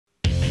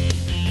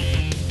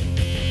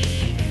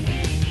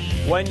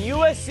When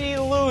USC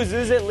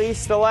loses at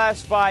least the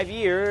last 5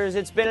 years,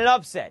 it's been an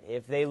upset.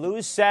 If they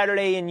lose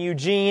Saturday in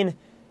Eugene,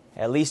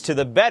 at least to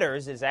the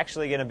bettors, it's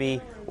actually going to be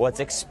what's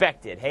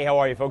expected. Hey, how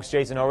are you, folks?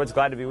 Jason Horowitz,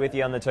 glad to be with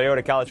you on the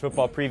Toyota College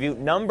Football Preview.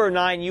 Number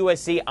 9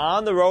 USC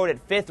on the road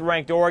at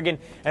 5th-ranked Oregon.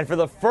 And for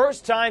the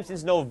first time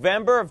since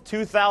November of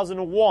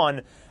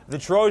 2001, the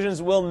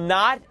Trojans will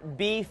not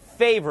be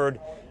favored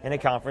in a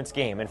conference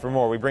game. And for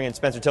more, we bring in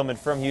Spencer Tillman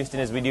from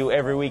Houston as we do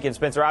every week. And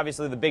Spencer,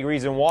 obviously the big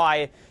reason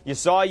why you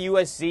saw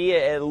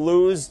USC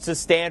lose to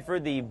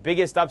Stanford, the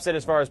biggest upset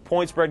as far as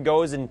point spread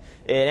goes in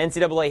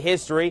NCAA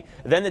history.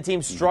 Then the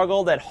team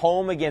struggled at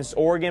home against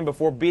Oregon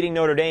before beating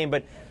Notre Dame.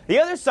 But the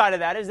other side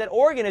of that is that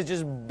Oregon has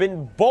just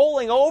been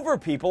bowling over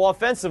people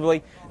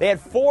offensively. They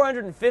had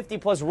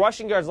 450-plus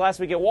rushing yards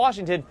last week at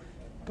Washington.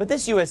 But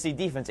this USC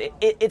defense,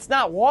 it's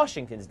not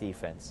Washington's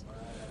defense.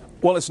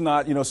 Well, it's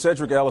not. You know,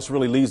 Cedric Ellis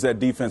really leads that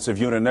defensive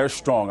unit, and they're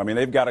strong. I mean,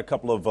 they've got a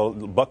couple of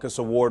Butkus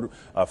Award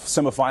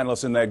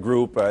semifinalists in that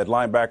group at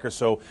linebacker.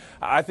 So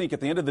I think at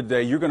the end of the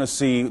day, you're going to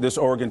see this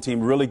Oregon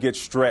team really get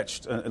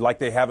stretched like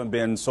they haven't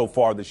been so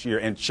far this year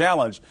and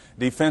challenged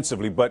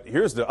defensively. But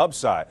here's the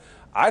upside.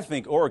 I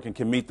think Oregon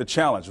can meet the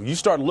challenge. When you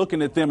start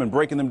looking at them and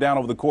breaking them down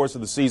over the course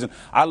of the season,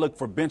 I look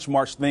for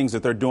benchmark things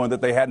that they're doing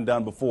that they hadn't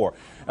done before.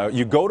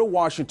 You go to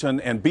Washington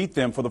and beat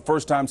them for the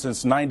first time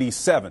since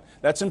 '97.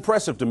 That's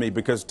impressive to me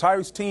because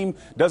Tyree's team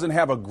doesn't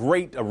have a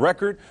great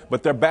record,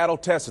 but they're battle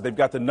tested. They've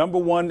got the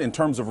 #1 in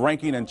terms of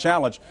ranking and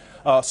challenge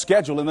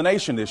schedule in the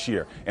nation this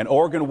year. And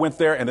Oregon went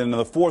there and then in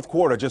the fourth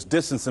quarter just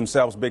distanced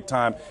themselves big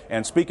time.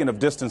 And speaking of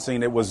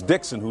distancing, it was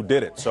Dixon who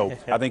did it. So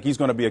I think he's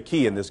going to be a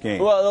key in this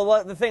game.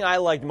 Well, the thing I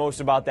liked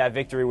most about that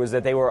victory was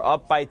that they were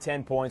up by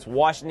 10 points.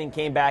 Washington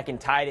came back and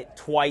tied it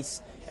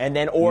twice, and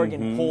then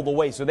Oregon pulled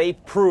away. So they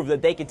proved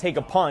that they could take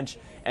a punch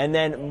and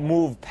then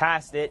move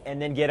past it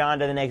and then get on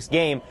to the next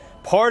game.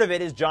 Part of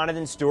it is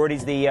Jonathan Stewart.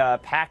 He's the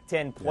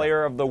Pac-10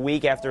 Player of the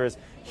Week after his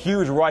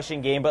huge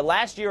rushing game. But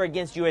last year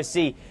against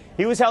USC,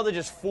 he was held to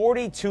just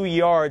 42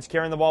 yards,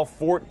 carrying the ball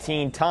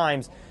 14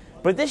 times.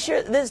 But this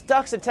year, this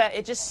Ducks attack,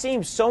 it just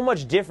seems so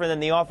much different than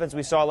the offense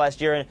we saw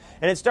last year.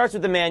 And it starts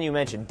with the man you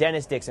mentioned,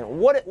 Dennis Dixon.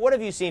 What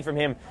have you seen from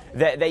him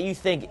that you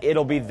think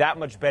it'll be that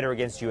much better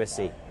against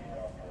USC?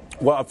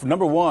 Well,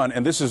 number one,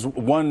 and this is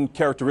one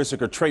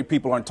characteristic or trait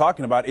people aren't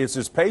talking about, is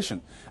his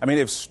patience. I mean,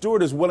 if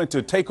Stewart is willing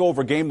to take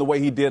over a game the way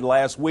he did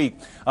last week,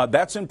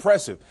 that's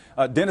impressive.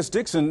 Dennis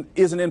Dixon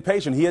isn't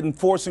impatient. He isn't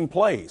forcing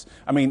plays.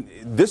 I mean,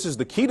 this is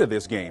the key to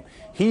this game.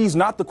 He's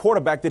not the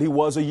quarterback that he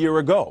was a year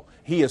ago.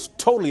 He has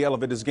totally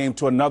elevated his game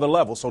to another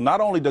level. So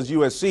not only does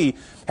USC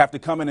have to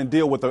come in and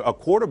deal with a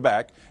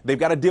quarterback, they've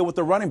got to deal with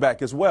the running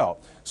back as well.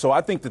 So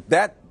I think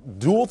that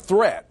dual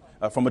threat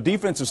from a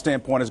defensive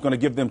standpoint is going to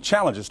give them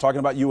challenges, talking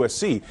about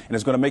USC, and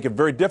it's going to make it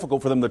very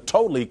difficult for them to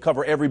totally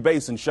cover every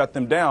base and shut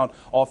them down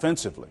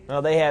offensively.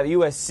 Well, they have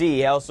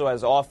USC also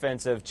has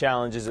offensive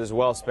challenges as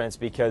well, Spence,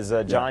 because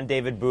John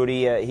David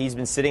Booty, he's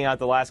been sitting out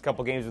the last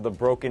couple games with a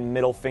broken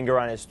middle finger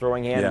on his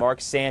throwing hand. Mark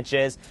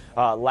Sanchez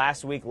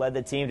last week led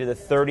the team to the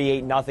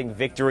 38-0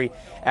 victory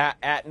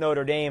at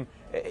Notre Dame.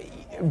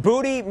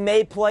 Booty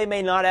may play,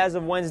 may not as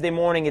of Wednesday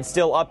morning. It's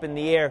still up in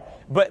the air.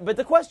 But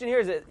the question here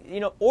is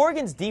that,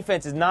 Oregon's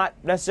defense is not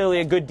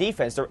necessarily a good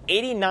defense. They're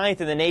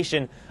 89th in the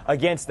nation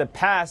against the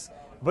pass.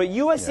 But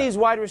USC's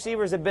wide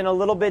receivers have been a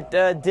little bit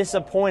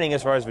disappointing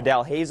as far as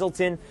Vidal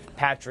Hazelton,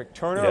 Patrick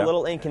Turner, a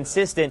little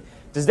inconsistent.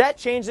 Does that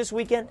change this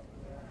weekend?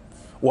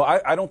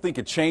 Well, I don't think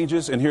it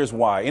changes, and here's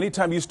why.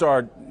 Anytime you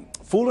start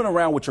fooling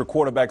around with your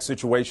quarterback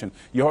situation,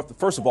 you have to,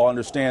 first of all,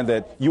 understand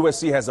that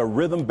USC has a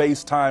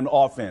rhythm-based timed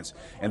offense.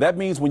 And that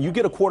means when you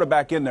get a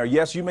quarterback in there,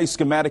 yes, you may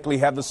schematically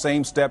have the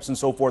same steps and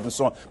so forth and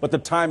so on, but the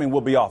timing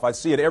will be off. I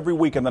see it every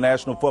week in the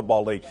National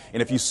Football League.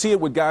 And if you see it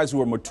with guys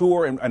who are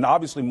mature and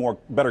obviously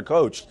better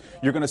coached,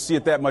 you're going to see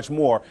it that much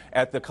more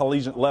at the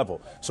collegiate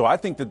level. So I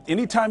think that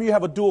anytime you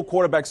have a dual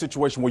quarterback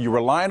situation where you're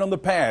relying on the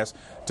pass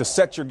to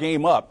set your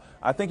game up,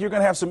 I think you're going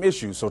to have some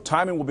issues. So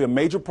timing will be a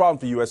major problem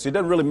for USC. It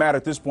doesn't really matter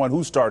at this point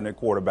who's starting at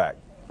quarterback.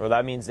 Well,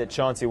 that means that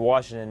Chauncey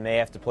Washington may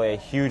have to play a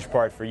huge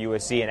part for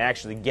USC and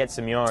actually get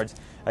some yards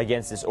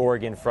against this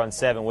Oregon front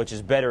seven, which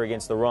is better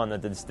against the run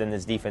than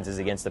this defense is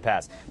against the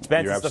pass.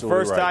 Spence, it's the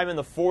first time in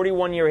the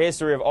 41-year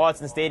history of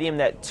Autzen Stadium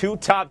that two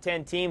top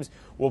 10 teams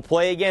will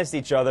play against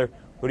each other.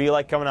 Who do you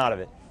like coming out of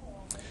it?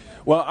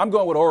 Well, I'm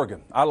going with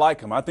Oregon. I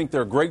like them. I think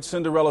they're a great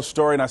Cinderella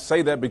story, and I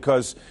say that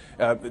because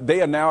they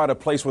are now at a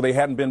place where they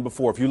hadn't been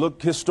before. If you look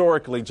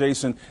historically,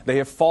 Jason, they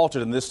have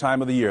faltered in this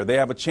time of the year. They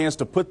have a chance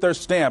to put their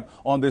stamp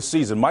on this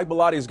season. Mike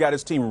Bellotti's got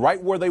his team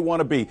right where they want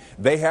to be.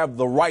 They have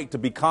the right to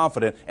be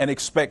confident and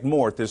expect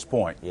more at this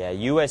point. Yeah,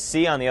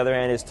 USC, on the other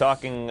hand, is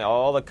talking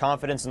all the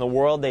confidence in the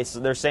world.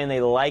 They're saying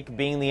they like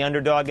being the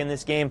underdog in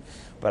this game.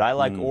 But I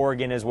like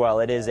Oregon as well.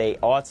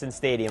 Autzen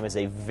Stadium is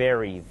a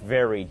very,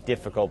 very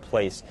difficult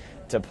place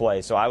to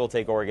play. So I will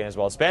take Oregon as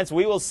well. Spence,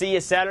 we will see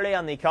you Saturday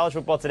on the College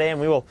Football Today, and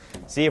we will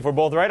see if we're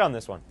both right on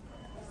this one.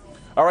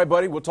 All right,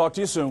 buddy. We'll talk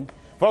to you soon.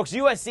 Folks,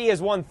 USC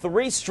has won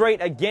 3 straight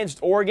against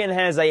Oregon,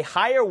 has a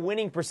higher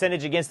winning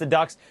percentage against the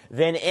Ducks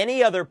than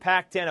any other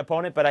Pac-10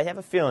 opponent, but I have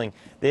a feeling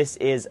this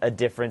is a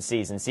different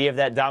season. See if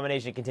that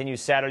domination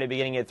continues Saturday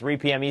beginning at 3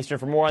 p.m. Eastern.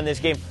 For more on this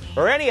game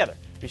or any other,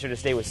 be sure to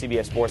stay with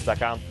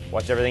CBSSports.com.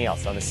 Watch everything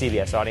else on the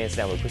CBS Audience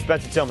Network. For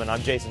Spencer Tillman,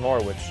 I'm Jason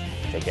Horowitz.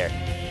 Take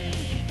care.